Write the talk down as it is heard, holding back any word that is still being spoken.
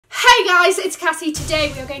guys, it's Cassie.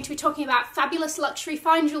 Today we are going to be talking about fabulous luxury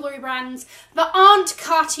fine jewellery brands that aren't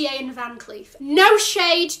Cartier and Van Cleef. No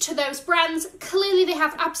shade to those brands, clearly they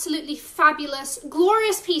have absolutely fabulous,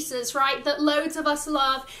 glorious pieces, right, that loads of us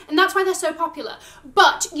love, and that's why they're so popular.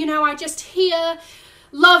 But, you know, I just hear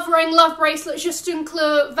love ring, love bracelet, Justin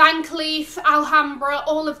Cleef, Van Cleef, Alhambra,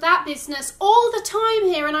 all of that business all the time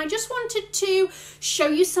here, and I just wanted to show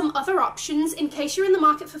you some other options in case you're in the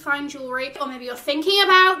market for fine jewellery, or maybe you're thinking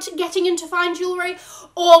about getting into fine jewellery,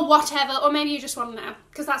 or whatever, or maybe you just want to know,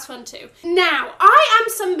 because that's fun too. Now, I am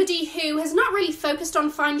somebody who has not really focused on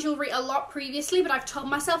fine jewellery a lot previously, but I've told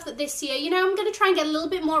myself that this year, you know, I'm going to try and get a little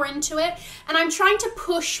bit more into it, and I'm trying to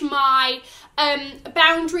push my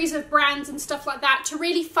boundaries of brands and stuff like that to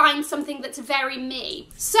really find something that's very me.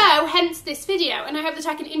 So, hence this video, and I hope that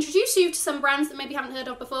I can introduce you to some brands that maybe you haven't heard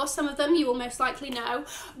of before. Some of them you will most likely know,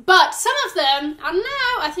 but some of them, I don't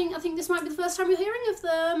know, I think this might be the first time you're hearing of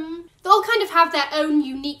them. They all kind of have their own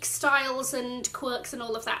unique styles and quirks and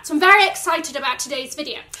all of that, so I'm very excited about today's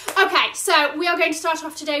video. Okay, so we are going to start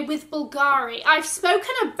off today with Bulgari. I've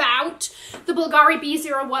spoken about the Bulgari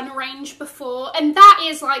B01 range before, and that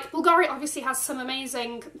is like, Bulgari obviously has some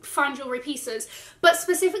amazing fine jewellery pieces, but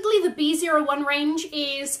specifically the B01 range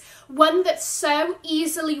is one that's so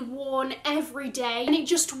easily worn every day, and it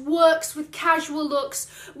just works with casual looks,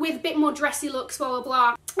 with a bit more dressy looks, blah blah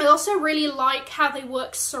blah. I also really like how they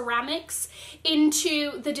work ceramics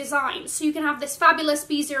into the design. So you can have this fabulous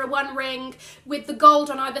B01 ring with the gold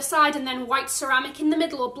on either side and then white ceramic in the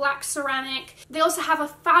middle or black ceramic. They also have a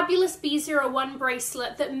fabulous B01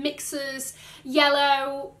 bracelet that mixes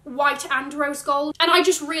yellow, white and rose gold. And I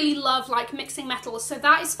just really love like mixing metals, so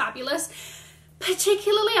that is fabulous.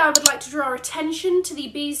 Particularly, I would like to draw attention to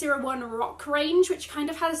the B01 Rock range, which kind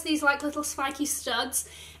of has these like little spiky studs.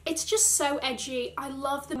 It's just so edgy. I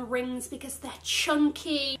love the rings because they're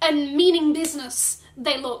chunky and meaning business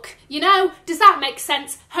they look. You know, does that make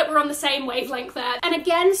sense? Hope we're on the same wavelength there. And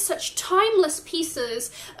again, such timeless pieces,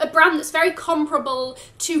 a brand that's very comparable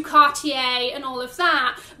to Cartier and all of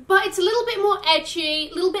that, but it's a little bit more edgy,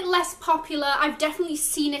 a little bit less popular. I've definitely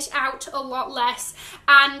seen it out a lot less,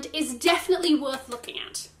 and is definitely worth looking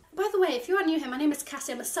at. By the way, if you are new here, my name is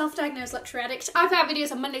Cassie. I'm a self-diagnosed luxury addict. I put out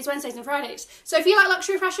videos on Mondays, Wednesdays and Fridays. So if you like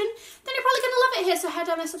luxury fashion, then you're probably going to love it here. So head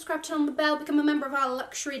down there, subscribe, turn on the bell, become a member of our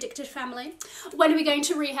luxury addicted family. When are we going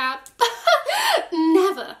to rehab?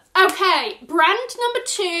 Never. Okay, brand number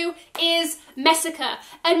 2 is Messika.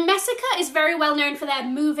 And Messika is very well known for their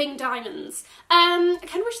moving diamonds. I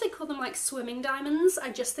kind of wish they called them like swimming diamonds. I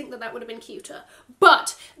just think that that would have been cuter.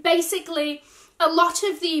 But basically, a lot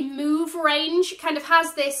of the Move range kind of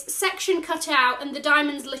has this section cut out and the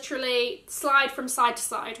diamonds literally slide from side to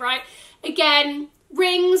side, right? Again,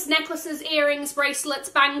 rings, necklaces, earrings, bracelets,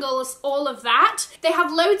 bangles, all of that. They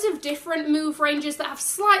have loads of different Move ranges that have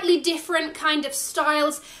slightly different kind of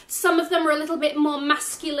styles. Some of them are a little bit more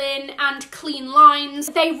masculine and clean lines.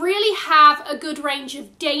 They really have a good range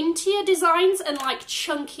of daintier designs and like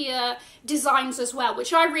chunkier designs as well,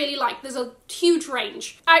 which I really like. There's a huge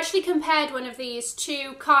range. I actually compared one of these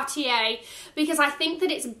to Cartier because I think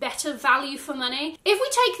that it's better value for money. If we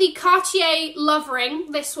take the Cartier Love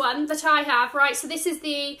Ring, this one that I have, right, so this is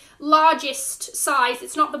the largest size,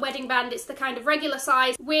 it's not the wedding band, it's the kind of regular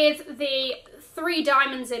size with the 3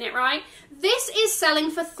 diamonds in it, right? This is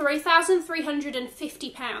selling for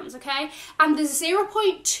 £3,350, okay? And there's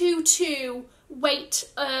 0.22 weight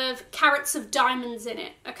of carats of diamonds in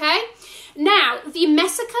it, okay? Now, the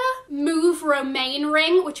Messika Move Romaine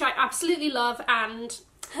ring, which I absolutely love and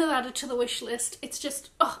have added to the wish list. It's just,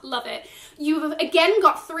 oh, love it. You've again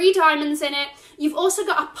got 3 diamonds in it. You've also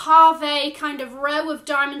got a pave kind of row of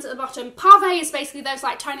diamonds at the bottom. Pave is basically those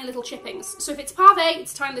like tiny little chippings. So if it's pave,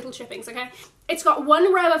 it's tiny little chippings, okay? It's got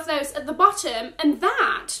 1 row of those at the bottom, and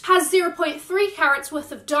that has 0.3 carats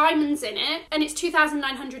worth of diamonds in it, and it's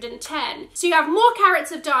 2,910. So you have more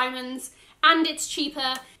carats of diamonds, and it's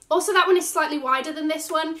cheaper. Also, that one is slightly wider than this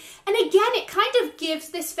one. And again, it kind of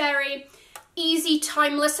gives this very easy,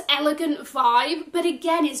 timeless, elegant vibe, but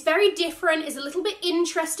again, it's very different, it's a little bit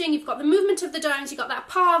interesting. You've got the movement of the diamonds, you've got that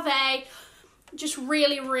pave, just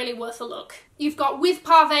really, really worth a look. You've got with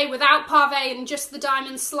pave, without pave, and just the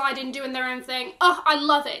diamonds sliding, doing their own thing. Oh, I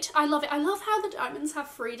love it. I love it. I love how the diamonds have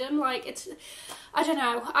freedom. Like, it's, I don't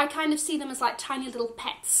know, I kind of see them as like tiny little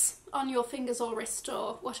pets on your fingers or wrist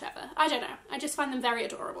or whatever. I don't know. I just find them very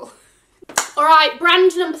adorable. All right,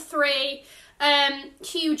 brand number 3.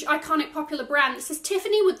 huge, iconic, popular brand. This is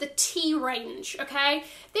Tiffany with the T range, okay?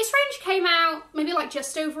 This range came out maybe like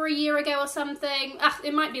just over a year ago or something.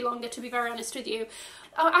 It might be longer, to be very honest with you.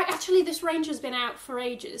 Actually, this range has been out for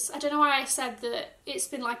ages. I don't know why I said that it's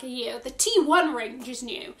been like a year. The T1 range is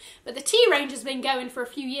new, but the T range has been going for a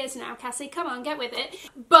few years now, Cassie. Come on, get with it.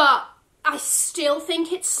 But I still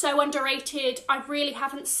think it's so underrated. I really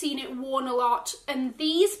haven't seen it worn a lot, and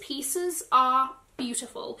these pieces are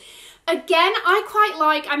beautiful. Again, I quite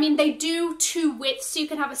like, I mean, they do two widths, so you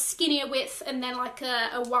can have a skinnier width and then like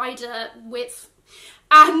a wider width.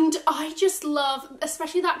 And I just love,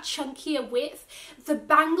 especially that chunkier width. The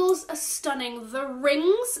bangles are stunning. The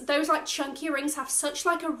rings, those like chunky rings, have such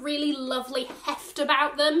like a really lovely heft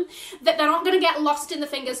about them that they're not going to get lost in the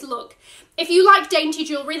fingers. Look, if you like dainty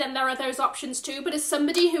jewellery, then there are those options too. But as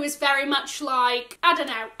somebody who is very much like, I don't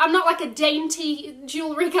know, I'm not like a dainty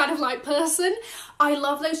jewellery kind of like person. I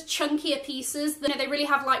love those chunkier pieces. You know, they really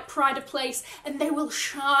have like pride of place, and they will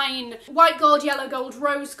shine. White gold, yellow gold,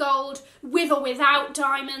 rose gold, with or without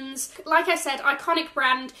diamonds. Like I said, iconic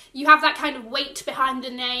brand. You have that kind of weight behind the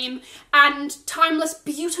name, and timeless,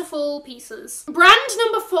 beautiful pieces. Brand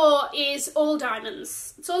number 4 is all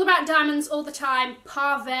diamonds. It's all about diamonds all the time.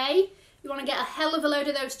 Pavé. You want to get a hell of a load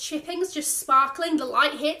of those chippings, just sparkling. The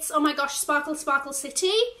light hits. Oh my gosh, sparkle, sparkle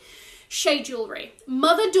city. Shea Jewellery.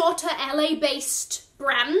 Mother-daughter LA-based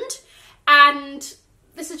brand, and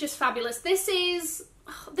this is just fabulous.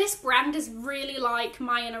 This brand is really like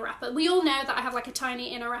my inner wrapper. We all know that I have like a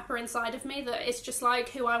tiny inner wrapper inside of me that is just like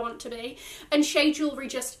who I want to be. And Shea Jewellery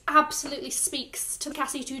just absolutely speaks to the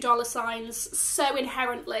Cassie $2 so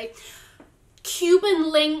inherently.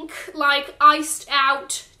 Cuban link, like iced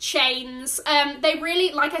out chains. They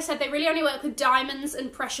really, like I said, they really only work with diamonds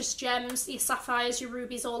and precious gems, your sapphires, your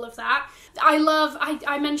rubies, all of that.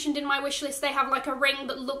 I mentioned in my wish list, they have like a ring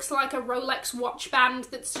that looks like a Rolex watch band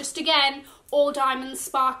that's just, again, all diamonds,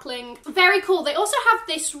 sparkling. Very cool. They also have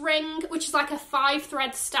this ring, which is like a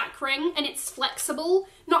 5-thread stack ring, and it's flexible,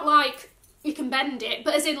 not like you can bend it,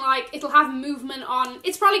 but as in like it'll have movement on.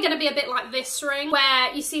 It's probably going to be a bit like this ring,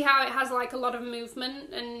 where you see how it has like a lot of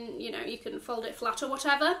movement, and you know, you can fold it flat or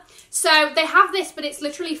whatever. So they have this, but it's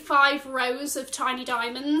literally 5 rows of tiny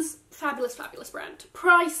diamonds. Fabulous, fabulous brand.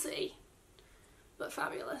 Pricey, but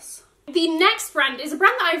fabulous. The next brand is a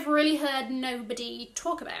brand that I've really heard nobody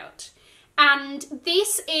talk about, and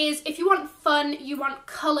this is, if you want fun, you want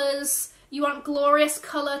colours, you want glorious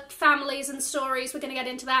colour families and stories, we're going to get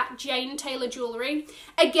into that. Jane Taylor Jewellery.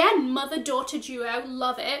 Again, mother-daughter duo,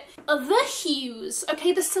 love it. The hues,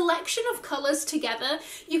 okay, the selection of colours together.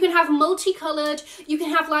 You can have multicoloured, you can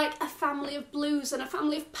have like a family of blues and a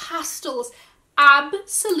family of pastels.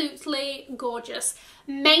 Absolutely gorgeous.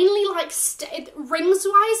 Mainly like,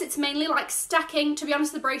 rings-wise, it's mainly like stacking. To be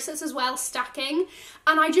honest, the bracelets as well, stacking.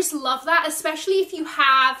 And I just love that, especially if you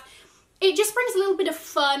have... It just brings a little bit of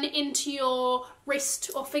fun into your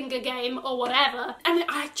wrist or finger game or whatever. And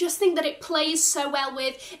I just think that it plays so well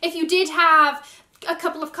with, if you did have a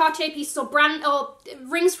couple of Cartier pieces or brand or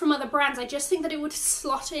rings from other brands, I just think that it would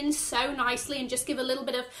slot in so nicely and just give a little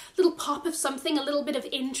pop of something, a little bit of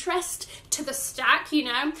interest to the stack, you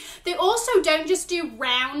know. They also don't just do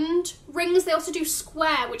round rings, they also do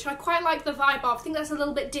square, which I quite like the vibe of. I think that's a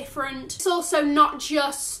little bit different. It's also not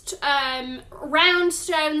just round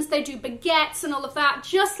stones, they do baguettes and all of that.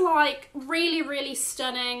 Just like really, really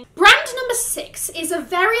stunning. Brand number 6 is a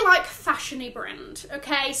very like fashiony brand,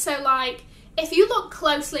 okay? So like, if you look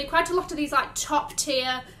closely, quite a lot of these like top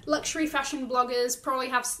tier luxury fashion bloggers probably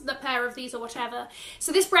have the pair of these or whatever.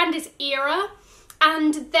 So this brand is Era,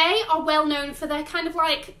 and they are well known for their kind of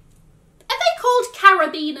like, are they called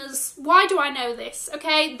carabiners? Why do I know this?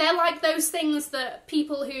 Okay, they're like those things that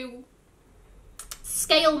people who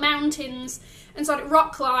scale mountains and sort of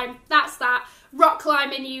rock climb, that's that, rock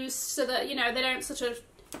climbing use so that, you know, they don't sort of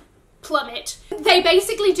plummet. They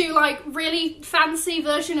basically do like really fancy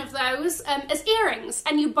version of those as earrings,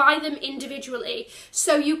 and you buy them individually.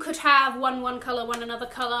 So you could have one colour, one another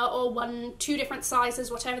colour, or 2 different sizes,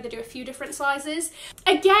 whatever. They do a few different sizes.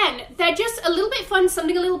 Again, they're just a little bit fun,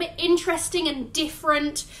 something a little bit interesting and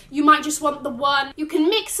different. You might just want the one. You can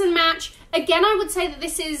mix and match. Again, I would say that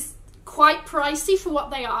this is quite pricey for what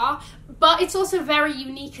they are, but it's also very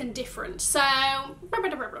unique and different. So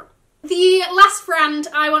the last brand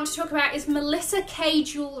I want to talk about is Melissa K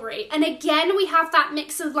Jewellery, and again we have that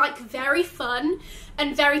mix of like very fun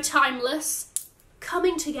and very timeless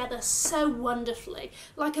coming together so wonderfully,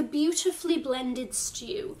 like a beautifully blended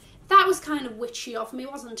stew. That was kind of witchy of me,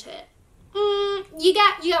 wasn't it? You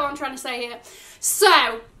get what I'm trying to say here.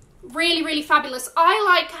 So Really, really fabulous. I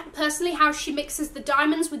like, personally, how she mixes the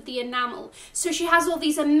diamonds with the enamel. So she has all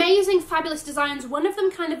these amazing, fabulous designs. One of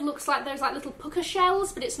them kind of looks like those like little pucker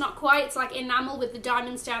shells, but it's not quite. It's like enamel with the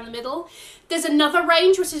diamonds down the middle. There's another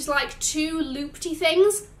range which is like two loopty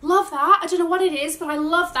things. Love that. I don't know what it is, but I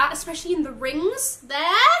love that, especially in the rings there.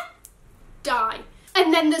 Die.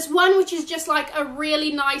 And then there's one which is just like a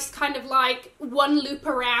really nice kind of like one loop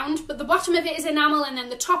around, but the bottom of it is enamel and then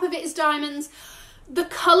the top of it is diamonds. The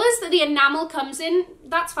colours that the enamel comes in,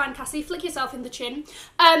 that's fine, Cassie, flick yourself in the chin.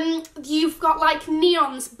 You've got like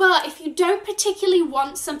neons, but if you don't particularly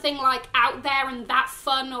want something like out there and that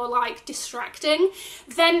fun or like distracting,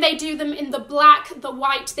 then they do them in the black, the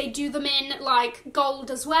white, they do them in like gold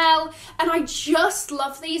as well. And I just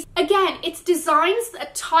love these. Again, it's designs that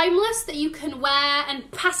are timeless that you can wear and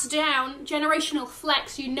pass down, generational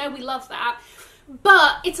flex, you know we love that.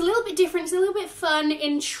 But it's a little bit different, it's a little bit fun,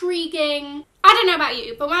 intriguing. I don't know about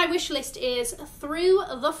you, but my wish list is through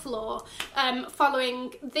the floor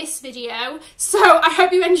following this video. So I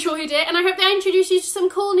hope you enjoyed it, and I hope that I introduced you to some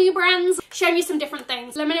cool new brands, showing you some different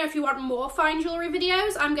things. Let me know if you want more fine jewellery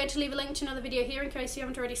videos. I'm going to leave a link to another video here in case you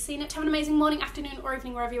haven't already seen it. Have an amazing morning, afternoon, or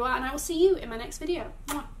evening wherever you are, and I will see you in my next video.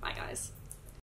 Bye, guys.